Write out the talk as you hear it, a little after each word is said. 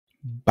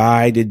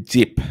Buy the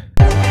dip.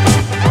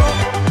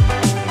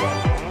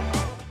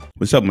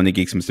 What's up, Money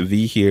Geeks? Mr.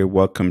 V here.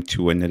 Welcome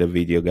to another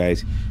video,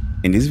 guys.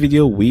 In this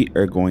video, we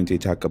are going to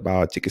talk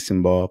about ticker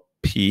symbol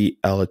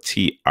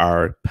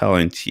PLTR,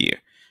 Palantir.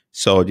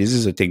 So this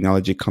is a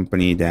technology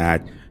company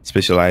that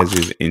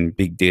specializes in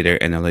big data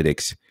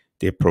analytics.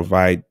 They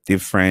provide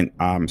different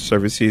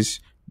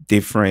services,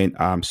 different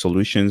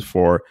solutions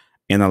for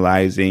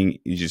analyzing,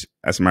 just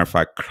as a matter of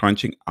fact,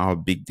 crunching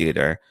out big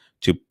data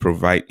to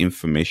provide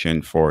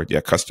information for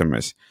their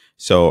customers.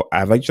 So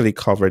I've actually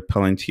covered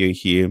Palantir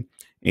here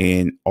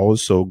and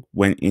also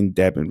went in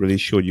depth and really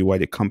showed you what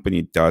the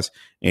company does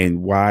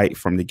and why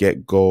from the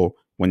get-go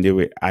when they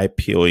were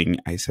IPOing,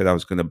 I said I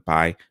was going to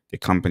buy the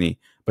company.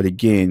 But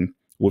again,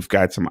 we've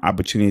got some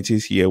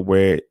opportunities here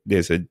where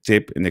there's a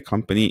dip in the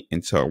company.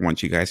 And so I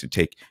want you guys to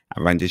take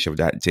advantage of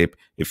that dip.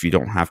 If you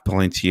don't have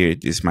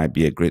Palantir, this might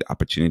be a great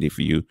opportunity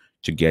for you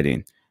to get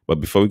in. But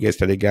before we get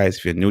started, guys,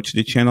 if you're new to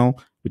the channel,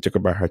 we talk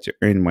about how to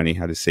earn money,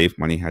 how to save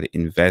money, how to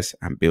invest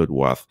and build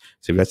wealth.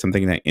 So if that's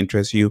something that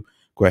interests you,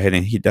 go ahead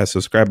and hit that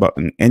subscribe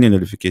button and the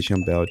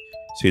notification bell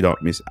so you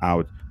don't miss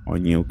out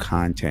on new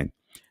content.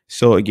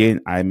 So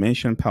again, I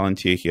mentioned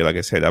Palantir here. Like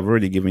I said, I've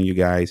already given you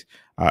guys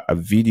a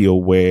video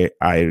where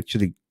I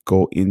actually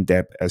go in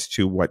depth as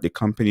to what the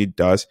company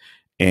does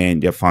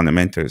and their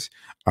fundamentals.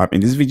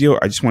 In this video,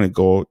 I just want to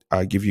go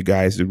give you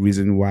guys the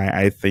reason why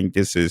I think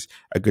this is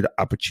a good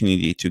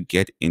opportunity to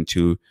get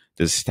into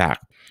the stock.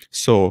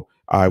 So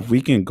if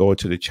we can go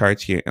to the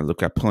chart here and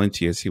look at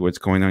Palantir, see what's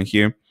going on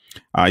here.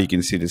 You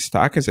can see the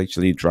stock has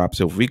actually dropped.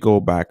 So if we go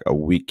back a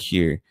week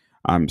here,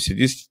 so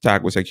this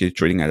stock was actually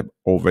trading at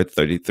over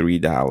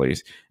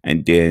 $33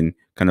 and then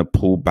kind of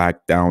pulled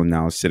back down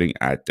now, sitting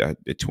at the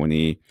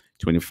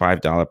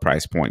 $25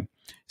 price point.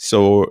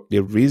 So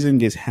the reason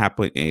this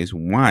happened is,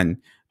 one,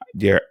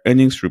 their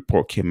earnings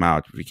report came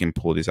out. We can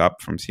pull this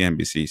up from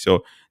CNBC.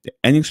 So the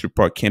earnings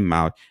report came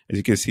out. As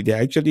you can see, they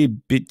actually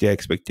beat their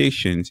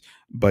expectations,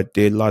 but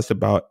they lost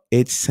about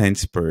 8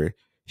 cents per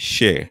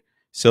share.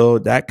 So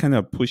that kind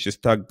of pushed the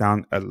stock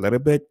down a little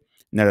bit,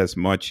 not as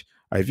much.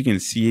 If you can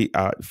see,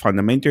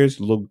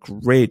 fundamentals look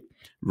great.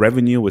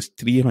 Revenue was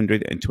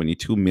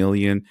 322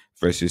 million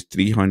versus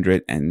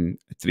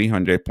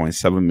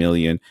 300.7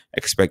 million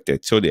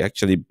expected. So they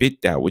actually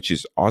beat that, which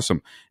is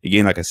awesome.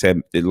 Again, like I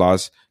said, they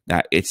lost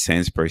that 8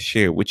 cents per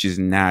share, which is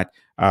not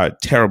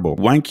terrible.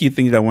 One key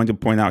thing that I want to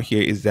point out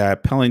here is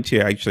that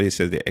Palantir actually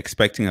says they're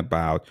expecting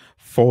about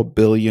 4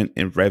 billion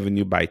in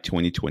revenue by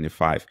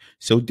 2025.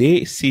 So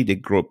they see the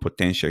growth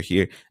potential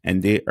here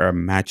and they are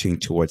matching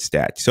towards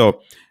that. So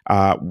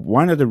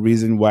one of the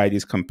reasons why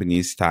this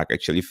company's stock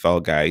actually fell,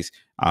 guys,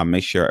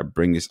 make sure I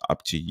bring this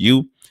up to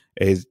you,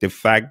 is the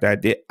fact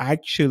that they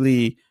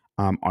actually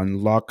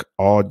unlock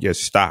all their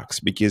stocks,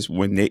 because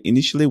when they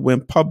initially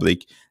went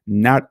public,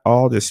 not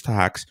all the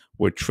stocks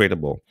were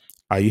tradable.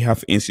 You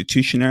have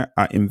institutional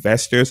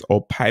investors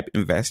or pipe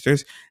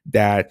investors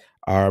that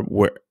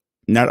were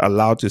not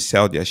allowed to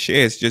sell their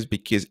shares, just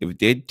because if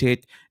they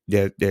did,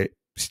 their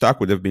stock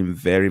would have been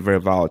very, very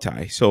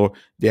volatile. So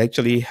they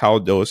actually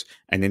held those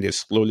and then they're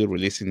slowly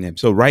releasing them.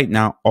 So right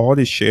now, all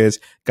the shares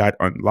got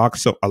unlocked.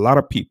 So a lot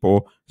of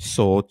people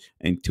sold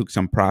and took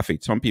some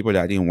profit. Some people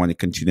that didn't want to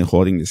continue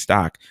holding the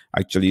stock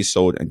actually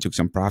sold and took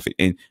some profit.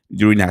 And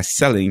during that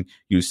selling,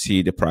 you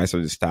see the price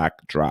of the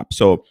stock drop.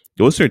 So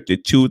those are the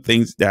two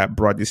things that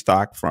brought the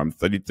stock from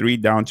 33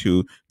 down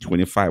to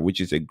 25, which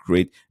is a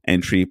great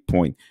entry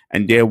point.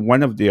 And they're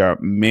one of their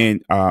main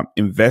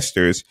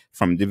investors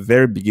from the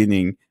very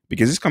beginning,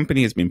 because this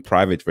company has been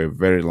private for a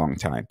very long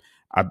time.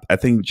 I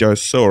think George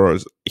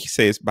Soros, he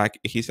says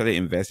he started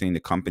investing in the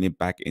company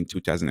back in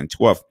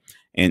 2012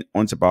 and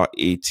owns about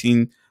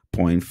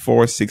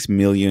 18.46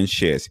 million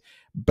shares.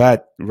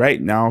 But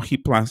right now, he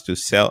plans to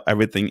sell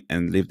everything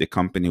and leave the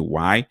company.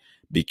 Why?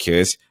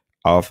 Because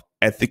of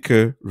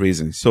ethical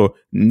reasons. So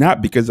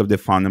not because of the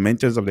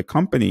fundamentals of the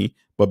company,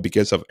 but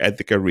because of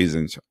ethical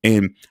reasons.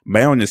 And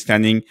my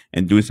understanding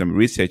and doing some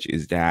research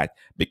is that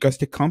because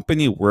the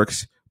company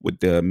works with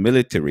the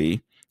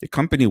military, the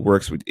company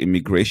works with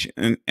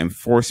immigration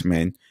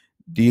enforcement,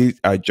 George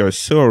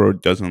Soros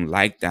doesn't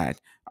like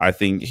that. I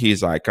think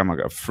he's like kind of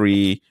like a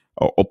free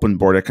or open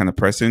border kind of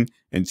person.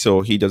 And so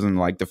he doesn't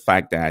like the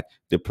fact that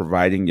they're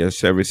providing their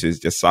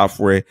services, the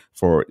software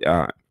for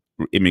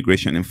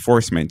immigration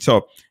enforcement.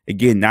 So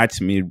again,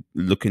 that's me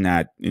looking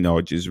at,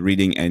 just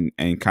reading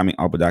and coming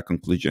up with that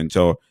conclusion.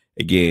 So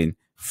again,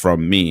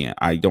 from me,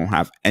 I don't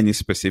have any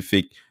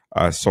specific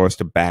source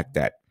to back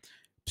that.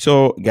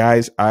 So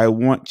guys, I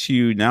want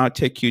to now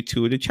take you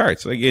to the chart.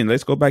 So again,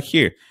 let's go back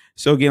here.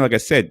 So again, like I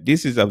said,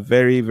 this is a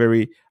very,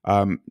 very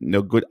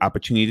good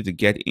opportunity to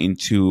get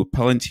into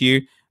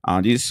Palantir.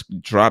 This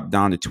drop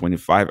down to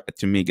 25.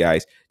 To me,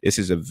 guys, this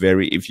is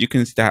if you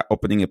can start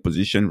opening a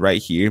position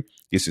right here,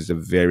 this is a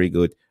very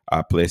good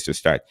place to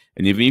start.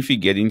 And even if you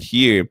get in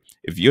here,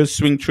 if you're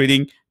swing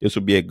trading, this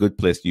will be a good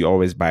place. You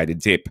always buy the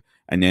dip.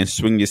 and then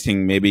swing this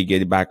thing, maybe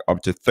get it back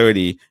up to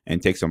 30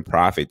 and take some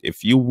profit.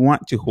 If you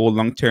want to hold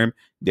long term,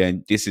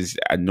 then this is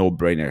a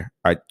no-brainer.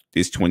 At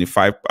this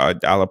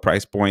 $25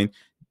 price point,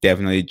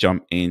 definitely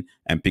jump in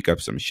and pick up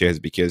some shares,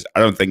 because I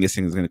don't think this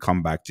thing is going to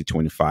come back to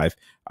 25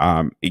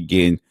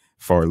 again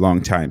for a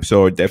long time.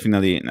 So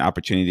definitely an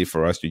opportunity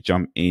for us to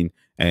jump in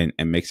and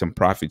make some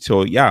profit.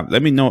 So yeah,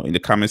 let me know in the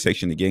comment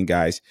section again,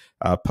 guys.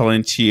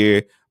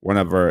 Palantir, one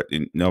of our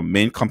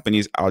main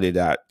companies out there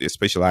that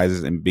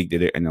specializes in big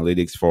data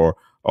analytics for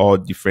all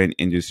different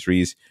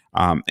industries,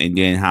 and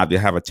then they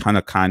have a ton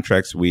of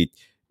contracts with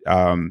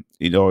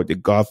the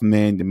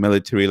government, the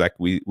military, like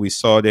we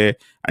saw there.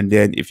 And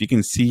then if you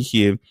can see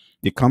here,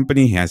 the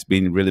company has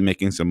been really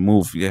making some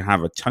moves. They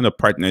have a ton of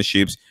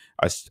partnerships,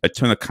 a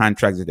ton of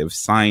contracts that they've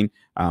signed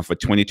for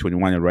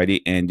 2021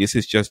 already. And this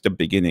is just the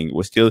beginning.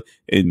 We're still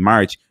in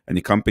March, and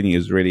the company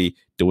is really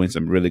doing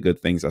some really good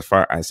things as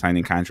far as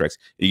signing contracts.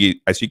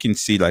 As you can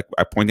see, like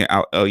I pointed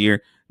out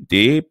earlier,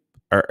 they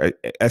are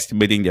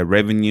estimating their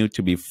revenue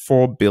to be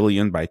 $4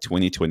 billion by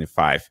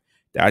 2025.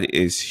 That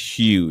is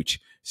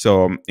huge.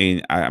 So,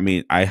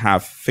 I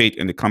have faith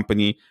in the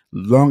company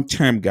long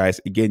term,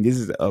 guys. Again, this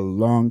is a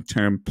long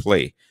term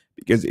play,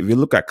 because if you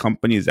look at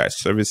companies that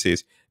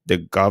services the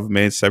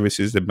government,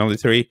 services the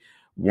military,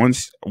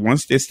 once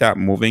they start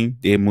moving,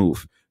 they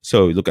move.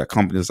 So, you look at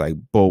companies like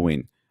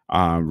Boeing,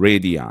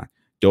 Radion.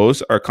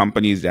 Those are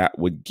companies that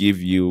would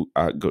give you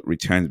good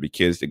returns,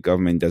 because the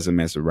government doesn't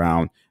mess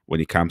around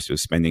when it comes to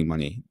spending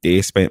money.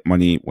 They spend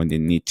money when they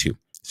need to.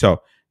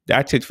 So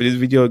that's it for this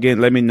video.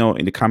 Again, let me know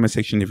in the comment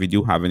section if you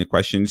do have any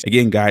questions.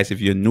 Again, guys, if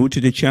you're new to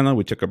the channel,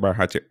 we talk about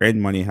how to earn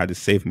money, how to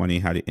save money,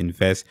 how to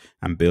invest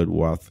and build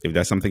wealth. If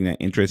that's something that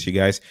interests you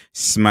guys,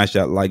 smash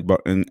that like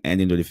button and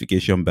the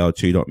notification bell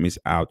so you don't miss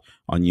out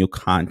on new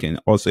content.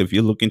 Also, if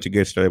you're looking to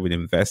get started with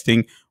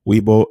investing,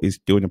 WeBull is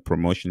doing a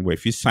promotion where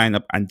if you sign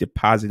up and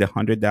deposit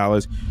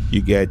 $100,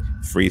 you get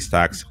free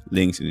stocks.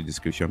 Links in the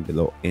description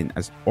below. And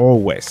as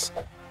always,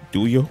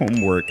 do your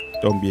homework,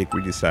 don't be a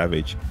greedy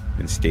savage,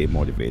 and stay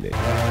motivated.